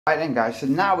Right then guys, so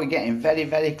now we're getting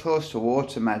very close to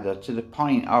water meadow, to the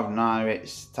point of now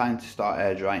it's time to start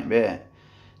air drying bait.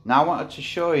 Now I wanted to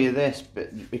show you this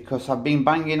because I've been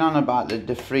banging on about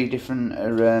the three different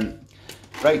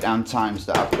breakdown times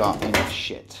that I've got in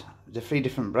shit. The three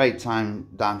different breakdown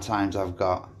times I've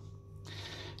got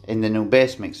in the new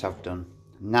base mix I've done.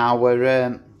 Now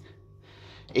we're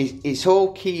it's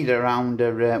all keyed around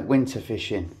winter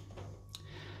fishing.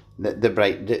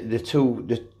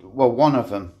 Well, one of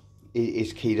them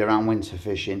is keyed around winter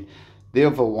fishing. The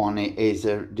other one is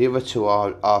the other two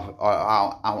are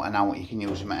out and out. You can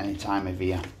use them at any time of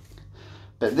year.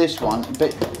 But this one,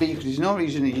 but there's no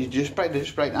reason that you just break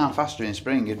down faster in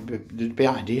spring. It'd be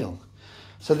ideal.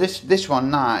 So this one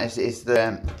now is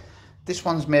this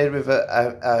one's made with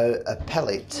a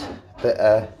pellet, but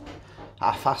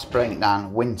a fast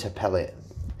breakdown winter pellet.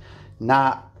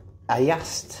 Now I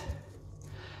asked.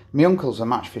 My uncle's a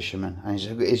match fisherman, and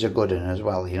he's a good one as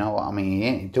well, you know what I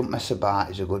mean? He don't mess about,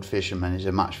 he's a good fisherman, he's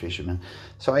a match fisherman.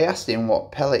 So I asked him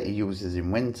what pellet he uses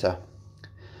in winter,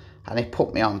 and he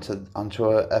put me onto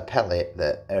a pellet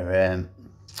that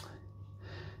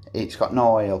it's got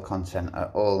no oil content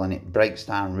at all, and it breaks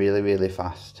down really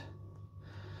fast.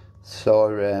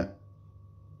 So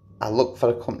I looked for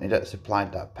a company that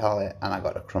supplied that pellet, and I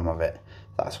got a crumb of it.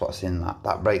 That's what's in that.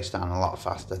 That breaks down a lot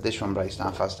faster. This one breaks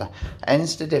down faster.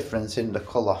 Hence the difference in the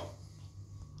colour.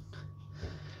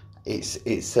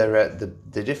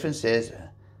 The difference is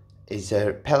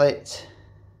pellet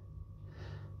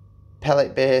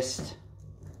based,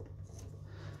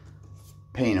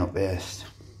 peanut based.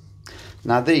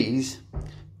 Now these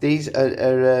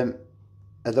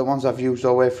are the ones I've used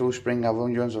all the way through spring. I've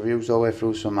used all the way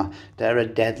through summer. They're a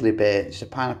deadly bait. It's a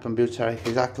pineapple and butyric,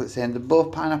 exactly the same. They're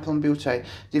both pineapple and butyric.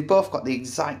 They've both got the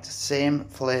exact same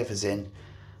flavours in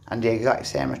and the exact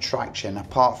same attraction,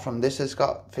 apart from this has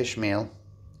got fishmeal,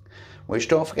 which,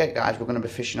 don't forget guys, we're going to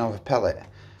be fishing over pellet.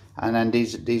 And then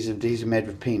these are made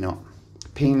with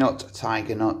peanut,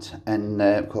 tiger nut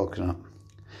and coconut.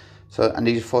 So, and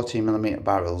these are 14mm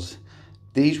barrels.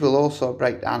 These will also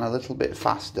break down a little bit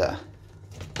faster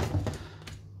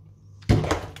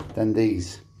than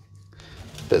these,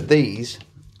 but these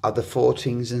are the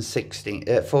 14s and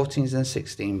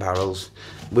 16 barrels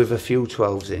with a few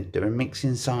 12s in. They're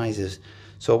mixing sizes.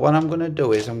 So what I'm going to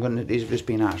do is these have just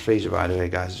been out of freezer, by the way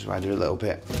guys. That's why they're a little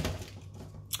bit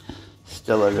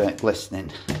still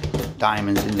glistening,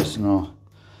 diamonds in the snow.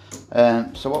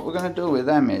 So what we're going to do with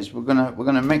them is we're going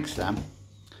to mix them,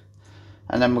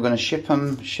 and then we're going to ship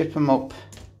them up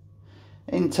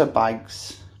into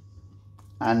bags,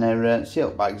 and they're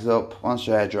sealed bags up once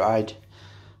they're air dried,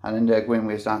 and then they're going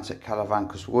with us down to caravan,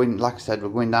 because we're going, like I said, we're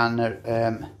going down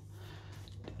there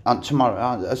on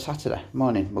tomorrow, Saturday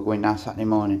morning. We're going down Saturday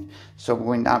morning, so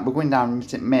we're going down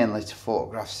mainly to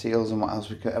photograph seals and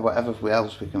whatever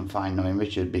else we can find, knowing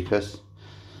Richard, because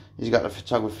he's got the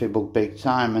photography bug big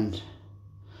time, and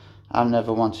I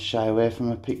never want to shy away from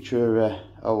a picture of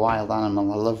a wild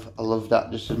animal. I love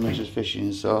that just as much as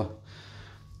fishing. So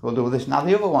we'll do this. Now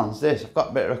the other one's this. I've got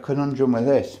a bit of a conundrum with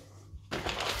this.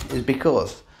 Is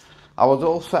because I was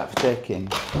all set for taking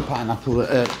pineapple,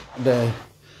 the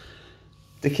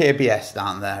KBS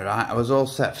down there, right? I was all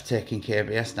set for taking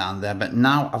KBS down there, but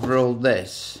now I've rolled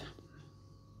this,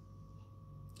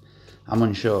 I'm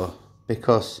unsure,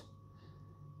 because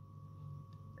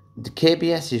the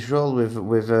KBS is rolled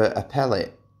with a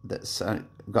pellet that's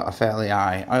got a fairly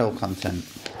high oil content.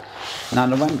 Now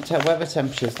the weather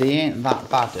temperatures, they ain't that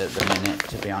bad at the minute,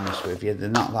 to be honest with you. They're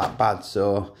not that bad,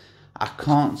 so I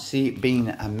can't see it being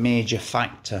a major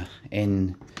factor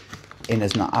in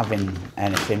us not having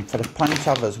anything. For the point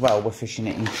of as well, we're fishing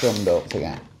it in crumb, don't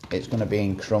forget. It's going to be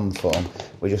in crumb form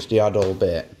with just the odd old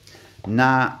bit.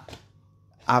 Now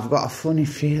I've got a funny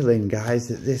feeling, guys,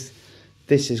 that this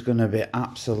is going to be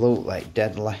absolutely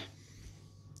deadly.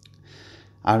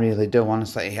 I really do,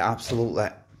 honestly, absolutely.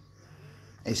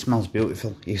 It smells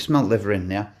beautiful. You smell liver in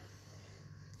there.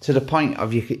 To the point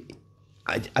of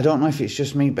I don't know if it's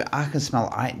just me, but I can smell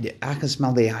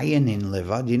the iron in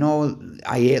liver. Do you know,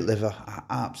 I hate liver. I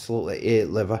absolutely hate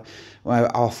liver. Well,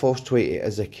 I was forced to eat it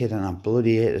as a kid, and I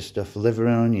bloody hate the stuff. Liver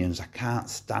and onions, I can't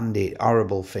stand it.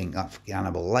 Horrible thing, that fucking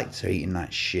animal. Lecter eating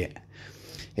that shit.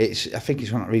 I think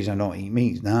it's one of the reasons I don't eat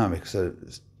meat now, because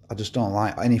I just don't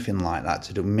like anything like that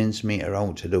to do, mince meat or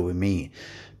all to do with meat.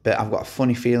 But I've got a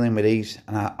funny feeling with these,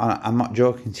 and I'm not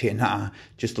joking to you now.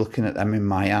 Just looking at them in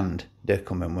my hand, they're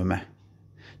coming with me.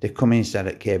 They're coming instead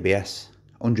at KBS,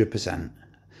 100%.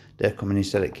 They're coming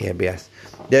instead at KBS.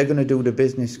 They're going to do the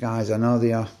business, guys. I know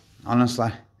they are.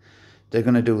 Honestly, they're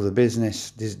going to do the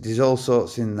business. There's all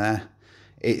sorts in there.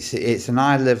 It's an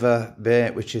eye liver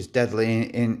bait, which is deadly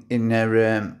in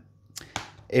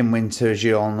winter, as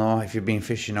you all know. If you've been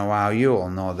fishing a while, you all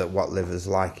know that what liver's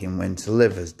like in winter.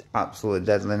 Liver's absolutely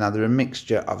deadly. Now, they're a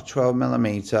mixture of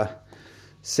 12mm,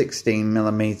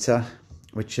 16mm,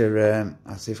 which are,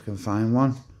 I'll see if I can find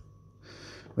one.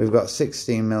 We've got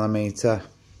 16mm,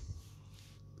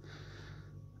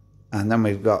 and then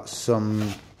we've got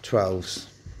some 12s.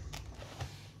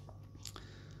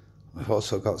 We've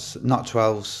also got, not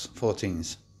 12s,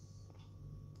 14s.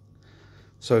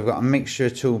 So we've got a mixture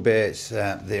of two baits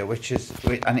there,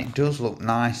 and it does look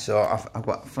nice. So I've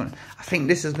got fun. I think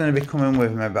this is going to be coming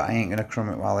with me, but I ain't going to crumb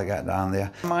it while I get down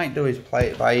there. What I might do is play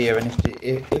it by ear, and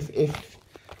if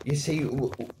you see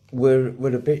we're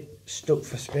a bit stuck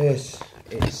for space.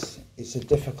 It's a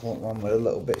difficult one. We're a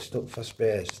little bit stuck for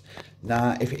space.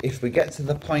 Now, if we get to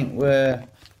the point where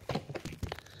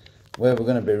we're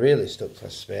going to be really stuck for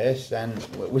space, then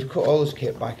we've cut all this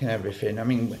kit back and everything. I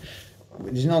mean,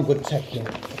 there's no good taking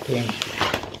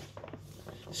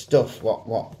stuff what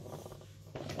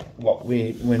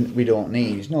we don't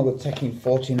need. It's no good taking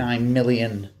 49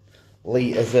 million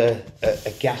litres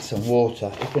of gas and water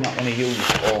if we're not going to use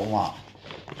all that.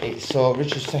 So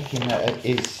Richard's taking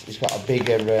he's got a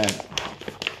bigger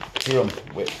drum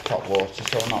with top water,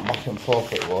 so we're not back and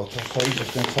forth with water. So he's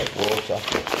just going to take water,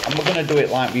 and we're going to do it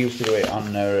like we used to do it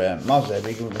on Mozzie.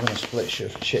 We're going to split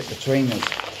shit between us.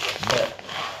 But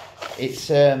it's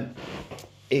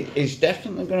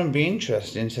definitely going to be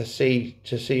interesting to see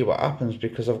what happens,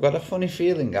 because I've got a funny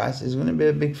feeling, guys, there's going to be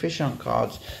a big fish on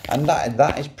cards, and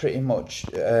that is pretty much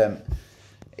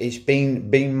it's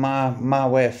been my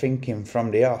way of thinking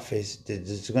from the off. Is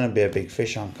there's going to be a big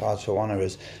fish on cards for one of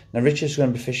us. Now Richard's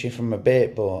going to be fishing from a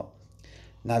bait boat.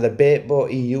 Now the bait boat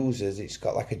he uses, it's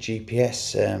got like a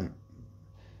GPS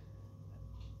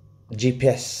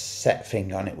set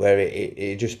thing on it, where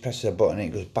it just presses a button and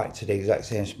it goes back to the exact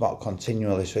same spot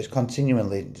continually. So it's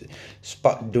continually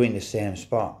doing the same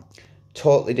spot.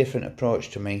 Totally different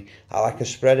approach to me. I like a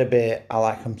spreader bait. I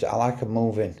like them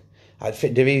moving.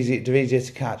 They're easier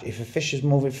to catch. If a fish is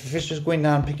moving, if a fish is going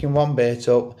down picking one bait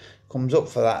up, comes up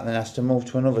for that, and then has to move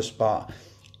to another spot,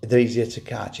 they're easier to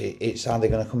catch. It's how they're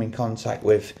going to come in contact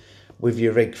with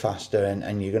your rig faster,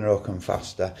 and you're going to hook them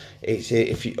faster.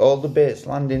 If all the baits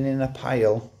landing in a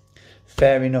pile,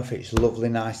 fair enough, it's lovely,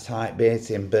 nice, tight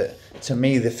baiting. But to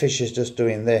me, the fish is just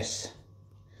doing this,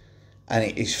 and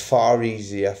it is far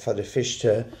easier for the fish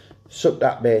to suck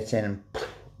that bait in and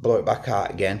blow it back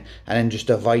out again, and then just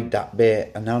avoid that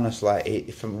bait. And honestly,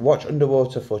 if I watch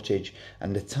underwater footage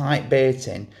and the tight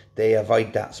baiting, they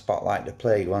avoid that spot like the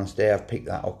plague once they have picked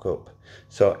that hook up.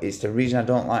 So it's the reason I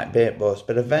don't like bait boats.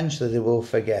 But eventually they will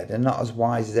forget. They're not as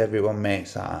wise as everyone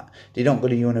makes out. They don't go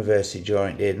to university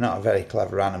during the day. They're not a very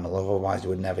clever animal, otherwise they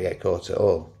would never get caught at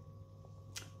all.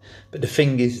 But the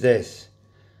thing is this,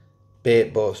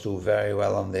 bait boats do very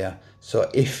well on there.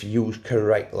 So if used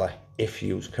correctly,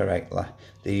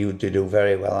 they do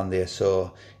very well on there.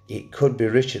 So it could be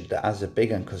Richard that has a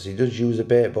big one, because he does use a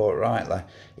bait boat rightly.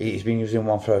 He's been using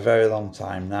one for a very long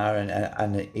time now,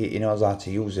 and he knows how to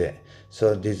use it.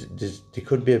 So there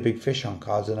could be a big fish on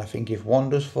cards, and I think if one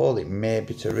does fall, it may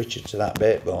be to Richard, to that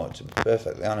bait boat, to be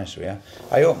perfectly honest with you.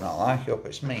 I hope not, like, I hope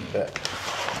it's me, but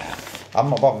I'm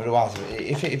not bothered who has it.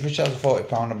 If Richard has a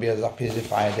 £40, I'd be as happy as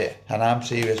if I had it. And I'm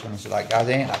serious when I say that, guys,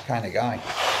 I ain't that kind of guy.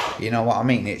 You know what I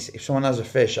mean? If someone has a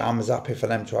fish, I'm as happy for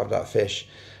them to have that fish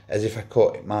as if I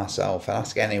caught it myself. And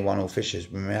ask anyone who fishes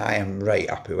with me, I am right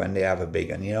happy when they have a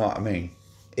big one. You know what I mean?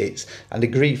 And the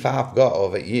grief I've got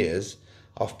over years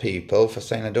of people for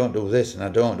saying I don't do this and I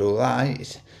don't do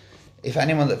that. If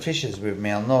anyone that fishes with me,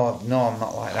 I'll know I'm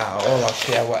not like that at all. I'll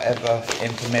share whatever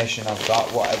information I've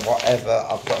got, whatever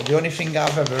I've got. The only thing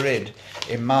I've ever hid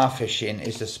in my fishing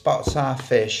is the spots I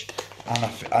fish,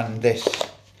 and this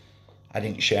I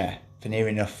didn't share for near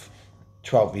enough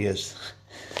 12 years.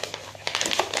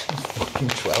 Fucking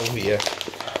 12 years.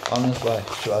 Honestly,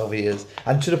 12 years.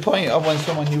 And to the point of when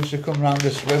someone used to come round the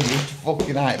swim, we used to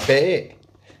fucking hide bait.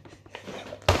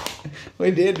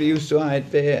 We used to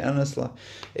hide bait, honestly.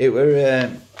 It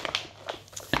were,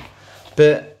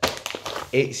 but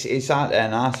it's out there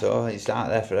now, so it's out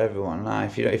there for everyone now.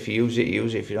 If you use it,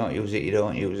 use it. If you don't use it, you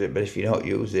don't use it. But if you don't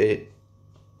use it,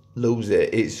 lose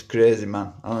it. It's crazy,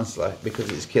 man, honestly, because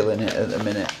it's killing it at the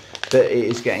minute. But it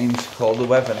is getting colder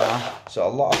weather now, so a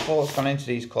lot of thought's gone into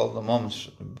these colder months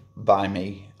by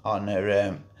me on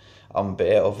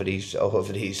bait over these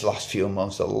last few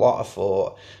months. A lot of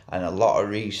thought and a lot of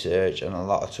research and a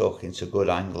lot of talking to good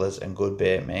anglers and good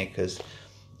bait makers,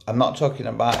 I'm not talking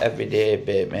about everyday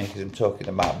bait makers, I'm talking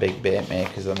about big bait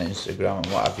makers on Instagram and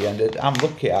what have you. And I'm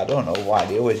lucky, I don't know why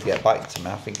they always get back to me.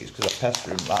 I think it's because I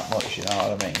pester them that much, you know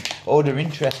what I mean? Or they're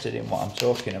interested in what I'm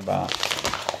talking about.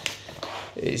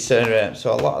 It's so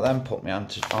a lot of them put me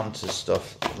onto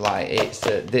stuff like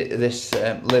this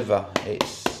liver.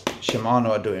 It's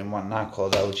Shimano are doing one now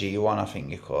called LG1, I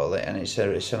think you call it, and it's a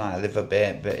nice liver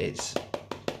bait, but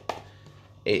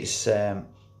it's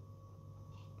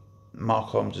Mark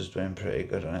Holmes is doing pretty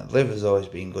good on it. Liver's always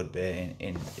been good bait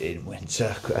in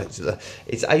winter.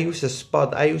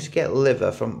 I used to get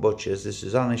liver from butchers. This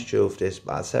is honest truth. This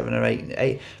about 7 or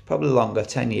 8, probably longer,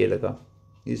 10 years ago.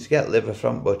 I used to get liver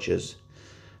from butchers,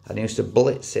 and I used to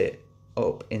blitz it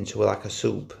up into like a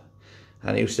soup,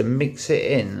 and I used to mix it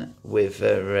in with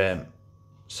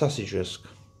sausage rusk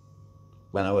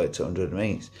when I worked at 100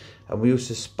 Meats, and we used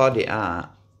to spud it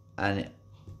out, and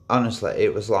honestly,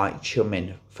 it was like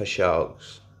chumming for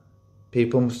sharks.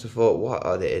 People must have thought, what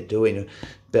are they doing?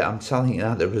 But I'm telling you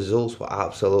now, the results were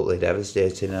absolutely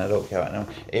devastating, and I don't care what now.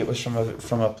 It was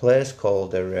from a place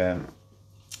called, I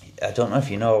don't know if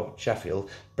you know Sheffield,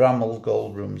 Bramall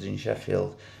Gold Rooms in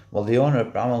Sheffield. Well, the owner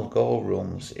of Bramall Gold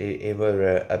Rooms, he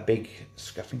were a big,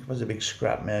 I think it was a big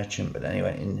scrap merchant, but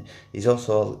anyway, he's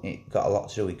also got a lot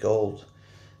to do with gold.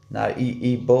 Now,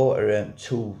 he bought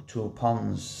two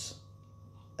ponds,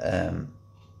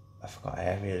 I forgot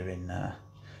area in there,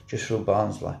 just through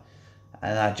Barnsley,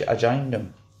 and I joined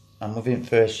them, and within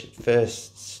first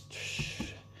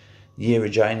year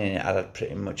of joining it, I had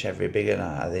pretty much every bigger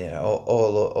out of there,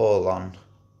 all on.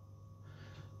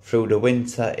 Through the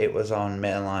winter, it was on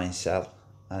mainline cell,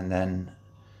 and then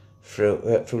through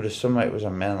the summer, it was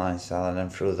on mainline cell, and then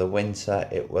through the winter,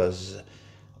 it was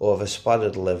over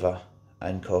spotted liver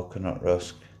and coconut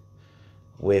rusk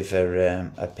with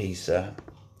a piece of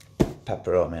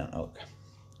pepperoni on hook,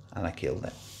 and I killed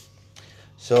it.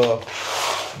 So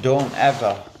don't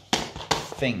ever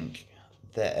think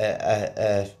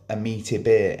that a meaty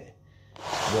bait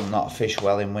will not fish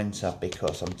well in winter,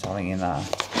 because I'm telling you now,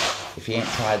 if you ain't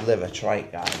tried liver, try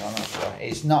it, guys, honestly.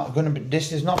 It's not going to be,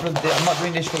 I'm not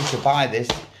doing this for you to buy this,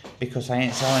 because I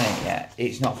ain't selling it yet.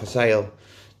 It's not for sale.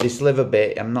 This liver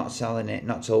bait, I'm not selling it,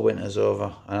 not till winter's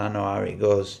over, and I know how it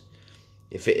goes.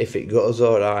 If it goes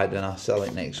alright, then I'll sell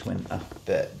it next winter.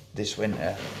 But this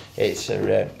winter, it's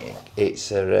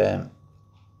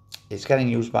getting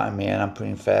used by me, and I'm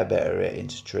putting a fair bit of it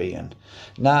into treating.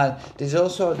 Now, there's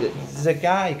a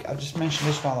guy, I've just mentioned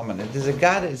this while I'm on it, there's a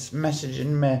guy that's messaging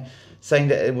me saying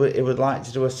that he would like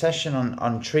to do a session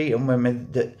on treating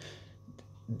women. That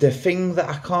the thing that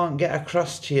I can't get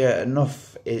across to you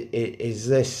enough is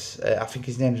this, I think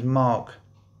his name's Mark,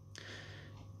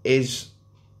 is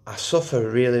I suffer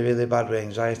really, really bad with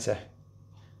anxiety.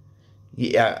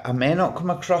 Yeah, I may not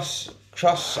come across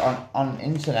on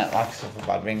internet like I suffer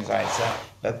bad with anxiety,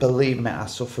 but believe me, I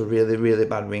suffer really, really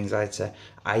bad with anxiety.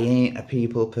 I ain't a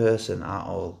people person at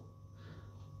all.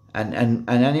 And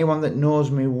anyone that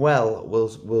knows me well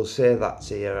will say that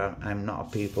to you. I'm not a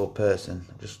people person.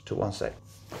 Just to one sec.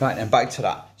 Right, then back to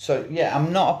that. So yeah,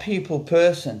 I'm not a people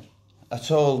person at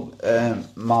all,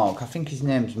 Mark. I think his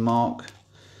name's Mark.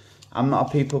 I'm not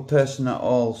a people person at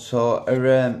all. So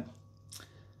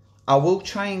I will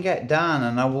try and get down,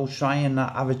 and I will try and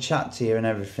have a chat to you and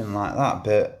everything like that.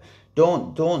 But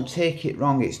don't take it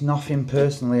wrong. It's nothing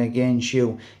personally against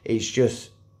you. It's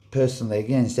just personally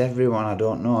against everyone I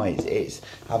don't know. I've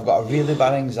got a really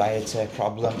bad anxiety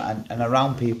problem, and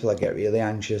around people I get really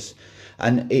anxious.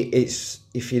 And it's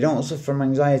if you don't suffer from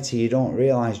anxiety, you don't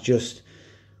realise just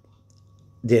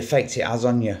the effect it has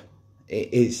on you.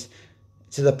 It's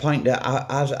to the point that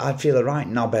I'd feel a right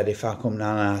knobhead if I come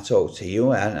down and I talk to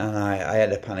you and I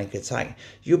had a panic attack.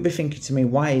 You'd be thinking to me,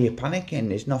 why are you panicking?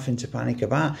 There's nothing to panic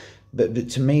about. But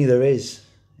to me there is.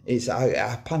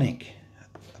 I panic.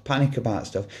 I panic about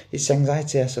stuff. It's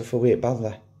anxiety. I suffer with it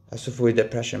badly. I suffer with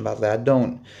depression badly. I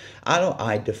don't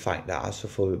hide the fact that I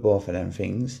suffer with both of them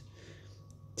things.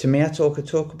 To me, I talk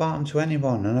about them to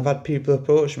anyone, and I've had people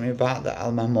approach me about that.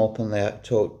 I'm openly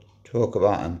talk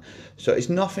about them. So it's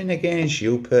nothing against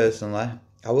you personally.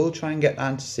 I will try and get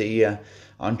down to see you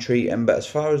on treating, but as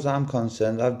far as I'm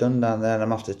concerned, I've done down there, and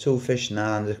I'm after 2 fish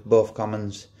now, and they're both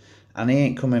commons, and I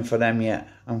ain't coming for them yet.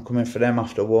 I'm coming for them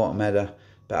after water meadow,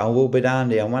 but I will be down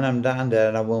there, and when I'm down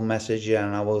there, I will message you,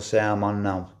 and I will say I'm on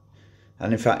now.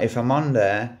 And if I'm on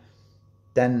there,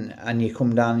 then, and you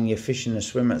come down and you're fishing a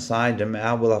swim outside them,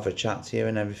 I will have a chat to you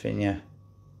and everything, yeah.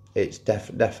 It's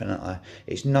definitely.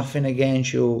 It's nothing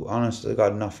against you, honestly,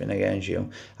 God, nothing against you.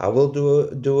 I will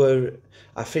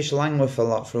I fish Langworth a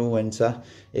lot through winter.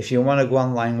 If you want to go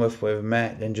on Langworth with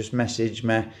me, then just message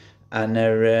me.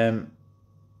 and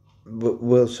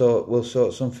we'll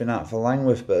sort something out for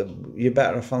Langworth. But you're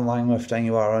better off on Langworth than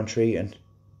you are on Treaton.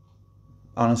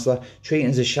 Honestly,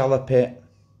 Treaton's a shallow pit.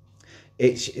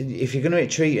 It's, if you're going to hit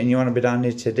Treaton, you want to be down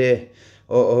here today,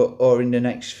 or in the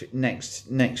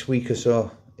next week or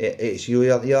so.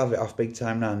 You'll have it off big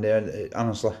time down there.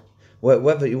 Honestly,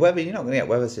 weather you're not going to get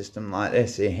weather system like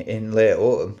this in late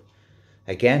autumn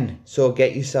again. So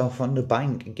get yourself on the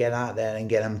bank and get out there and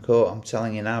get them caught. I'm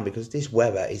telling you now, because this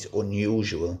weather is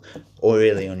unusual, or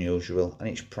really unusual, and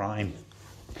it's prime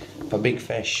for big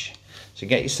fish. So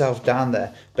get yourself down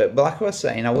there. But like I was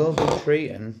saying, I will do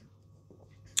Treaton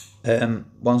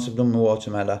once I've done my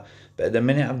water meadow. But at the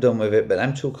minute I've done with it, but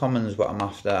them 2 commons what I'm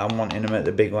after, I'm wanting them at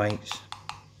the big weights.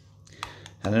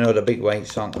 And I know the big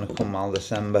weights aren't going to come all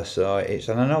December, so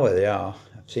and I know where they are.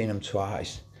 I've seen them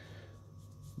twice.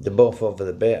 They're both over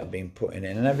the bait I've been putting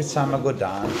in. And every time I go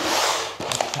down,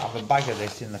 I have a bag of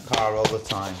this in the car all the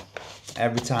time.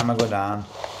 Every time I go down,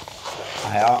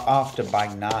 I after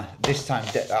bag now. This time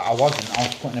I was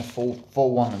putting a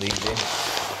full one of these in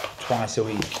twice a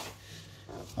week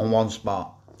on one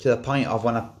spot, to the point of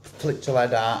when I flicked the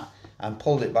lead out and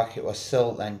pulled it back, it was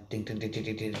silt, then ding ding ding ding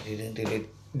ding ding ding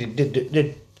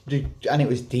ding, and it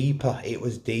was deeper.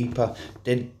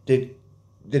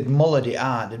 They'd mullered it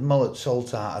out, they'd mullered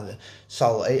salt out of the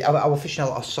salt. I was fishing a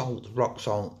lot of salt, rock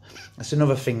salt. That's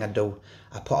another thing I do.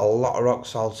 I put a lot of rock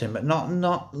salt in, but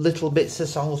not little bits of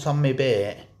salt on my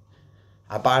bait.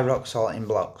 I buy rock salt in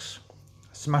blocks,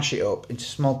 smash it up into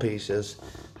small pieces,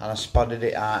 and I spotted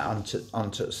it out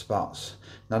onto spots.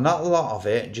 Now, not a lot of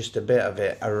it, just a bit of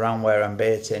it around where I'm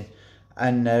baiting.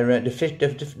 And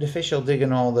the fish will dig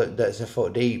in all that's a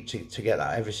foot deep to get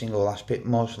that every single last bit,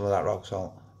 most of that rock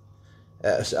salt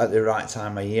at the right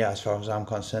time of year, as far as I'm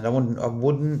concerned. I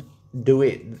wouldn't do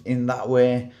it in that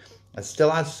way. I'd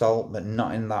still add salt, but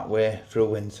not in that way through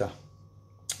winter.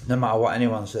 No matter what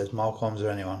anyone says, Malcolm's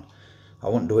or anyone, I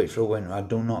wouldn't do it through winter. I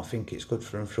do not think it's good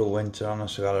for them through winter,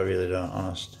 honestly. I really don't,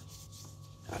 honest.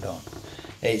 I don't.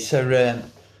 It's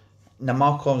now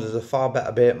Malcolm's is a far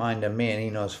better bait mind than me, and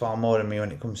he knows far more than me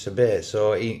when it comes to bait,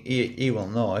 so he will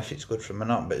know if it's good for him or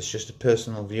not. But it's just a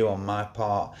personal view on my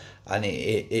part, and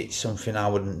it's something I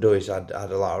wouldn't do, is I'd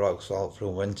add a lot of rock salt through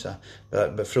winter,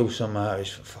 but through summer it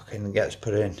fucking gets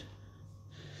put in.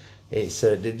 It's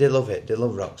they love it, they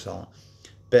love rock salt.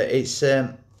 But it's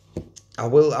I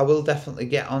will definitely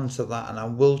get onto that, and I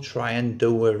will try and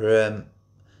do a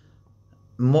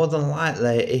more than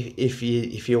likely, if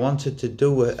you wanted to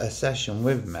do a session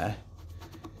with me,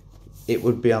 it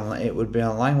would be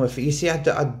online with it. You see, I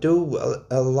do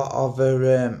a lot of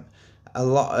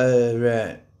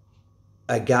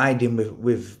guiding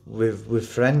with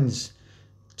friends,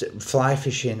 fly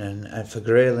fishing and for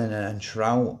grayling and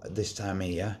trout this time of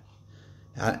year,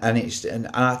 and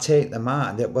I take them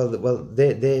out. They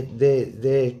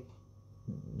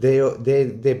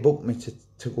book me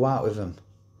to go out with them.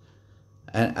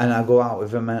 And I go out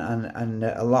with them, and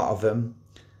a lot of them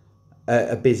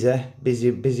are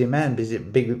busy men,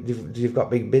 they've got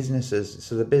big businesses,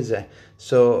 so they're busy.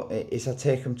 So it's I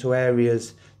take them to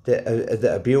areas that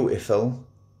are beautiful,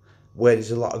 where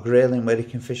there's a lot of grayling, where they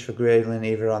can fish for grayling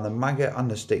either on the maggot, on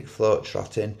the stick float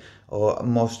trotting, or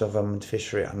most of them fish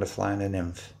for it on the fly and the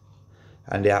nymph,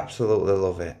 and they absolutely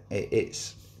love it.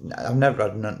 I've never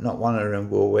had not one of them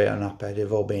go away unhappy.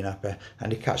 They've all been happy,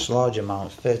 and they catch large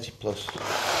amounts, 30 plus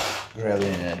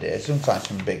grayling in a day. Sometimes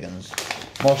some big ones.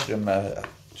 Most of them are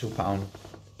 £2,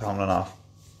 £1.5.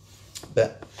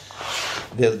 But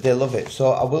they love it.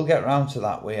 So I will get round to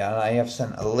that way, and I have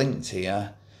sent a link to you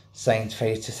saying for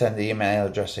you to send the email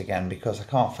address again, because I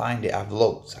can't find it. I've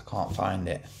looked, I can't find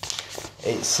it.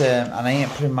 It's and I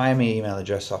ain't putting my email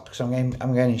address up, because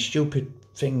I'm getting stupid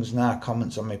things now,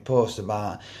 comments on my post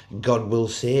about God will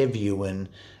save you and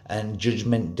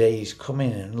Judgment Day is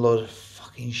coming and a load of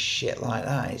fucking shit like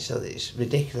that. It's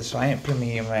ridiculous. So I ain't putting my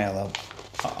email up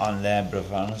on there,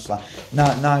 brother, honestly.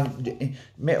 Now,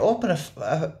 open a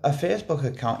Facebook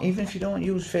account. Even if you don't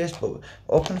use Facebook,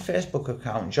 open a Facebook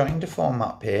account, join the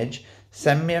format page,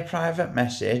 send me a private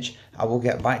message. I will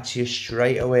get back to you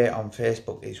straight away on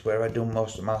Facebook. It's where I do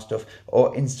most of my stuff.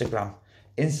 Or Instagram,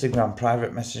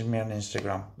 private message me on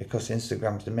Instagram, because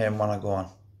Instagram's the main one I go on.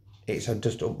 I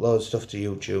just upload stuff to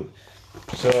YouTube.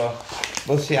 So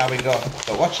we'll see how we go.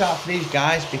 But watch out for these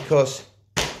guys, because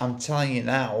I'm telling you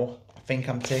now, I think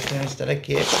I'm taking them instead of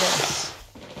capers.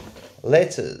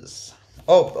 Laters.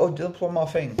 Oh, just one more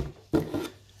thing.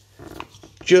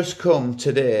 Just come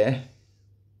today,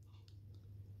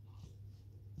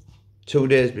 2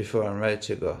 days before I'm ready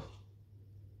to go.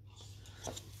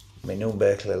 My new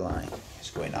Berkeley line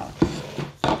is going on.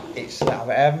 it's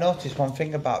I have noticed one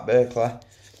thing about Berkeley,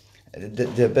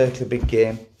 the Berkeley big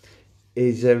game,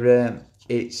 is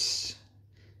it's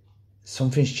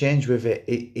something's changed with it.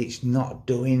 It's not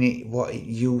doing it what it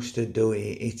used to do.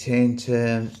 It ain't.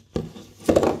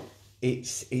 It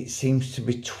seems to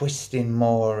be twisting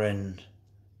more and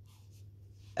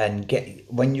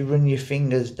when you run your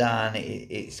fingers down,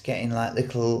 it's getting like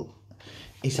little.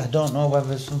 I don't know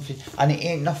whether something, and it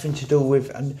ain't nothing to do with.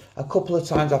 And a couple of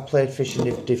times I played fish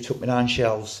and they've took me down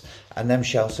shelves, and them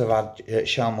shelves have had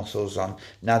shell mussels on.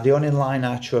 Now the only line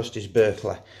I trust is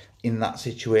Berkeley in that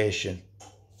situation.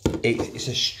 It's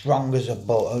as strong as a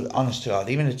boat, honest to God.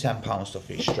 Even the £10 stuff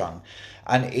is strong,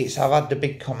 and I've had the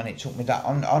big common. It took me that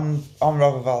on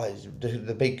Robber Valley,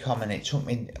 the big common. It took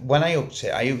me when I hooked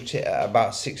it at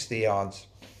about 60 yards.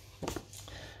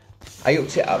 I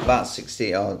hooked it at about 60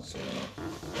 yards.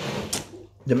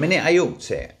 The minute I hooked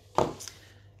it,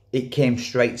 it came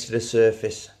straight to the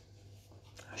surface.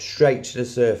 Straight to the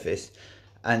surface.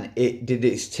 And it did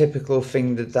its typical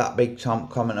thing that big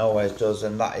common always does.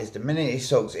 And that is the minute it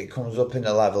sucks, it comes up in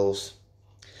the levels.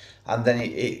 And then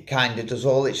it kind of does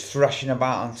all its thrashing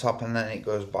about on top, and then it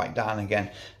goes back down again.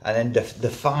 And then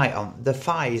the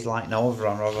fight is like no other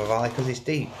on Robber Valley because it's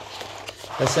deep.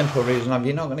 The simple reason of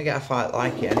you're not going to get a fight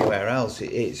like it anywhere else.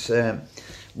 It's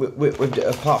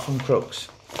apart from crooks,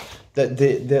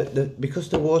 because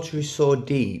the water is so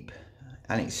deep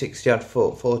and it's 60 odd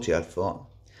foot, 40 odd foot.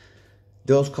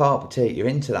 Those carp will take you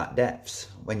into that depths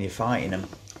when you're fighting them.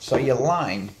 So your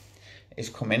line is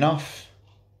coming off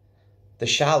the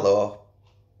shallow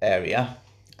area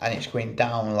and it's going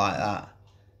down like that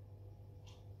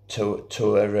to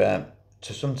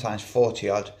sometimes 40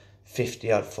 odd.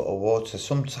 50 odd foot of water,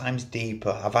 sometimes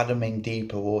deeper. I've had them in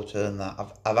deeper water than that.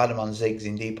 I've had them on zigs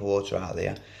in deeper water out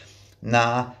there.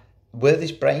 Now, where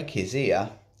this break is here,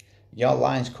 your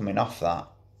line's coming off that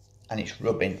and it's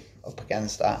rubbing up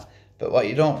against that. But what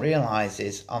you don't realise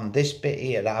is on this bit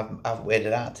here, I've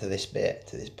waded out to this bit,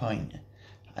 to this point,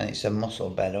 and it's a mussel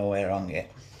bed all the way around it.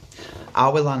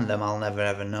 How we land them, I'll never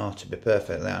ever know, to be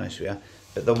perfectly honest with you.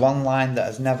 But the one line that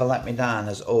has never let me down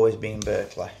has always been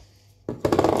Berkeley.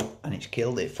 And it's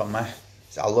killed it for me.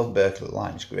 I love Berkeley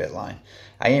line, it's a great line.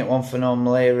 I ain't one for no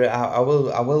malaria. I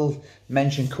will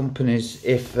mention companies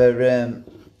if they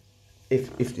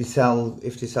sell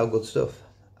good stuff,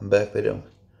 and Berkeley do.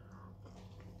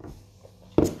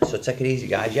 So take it easy,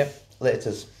 guys. Yep,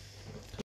 laters.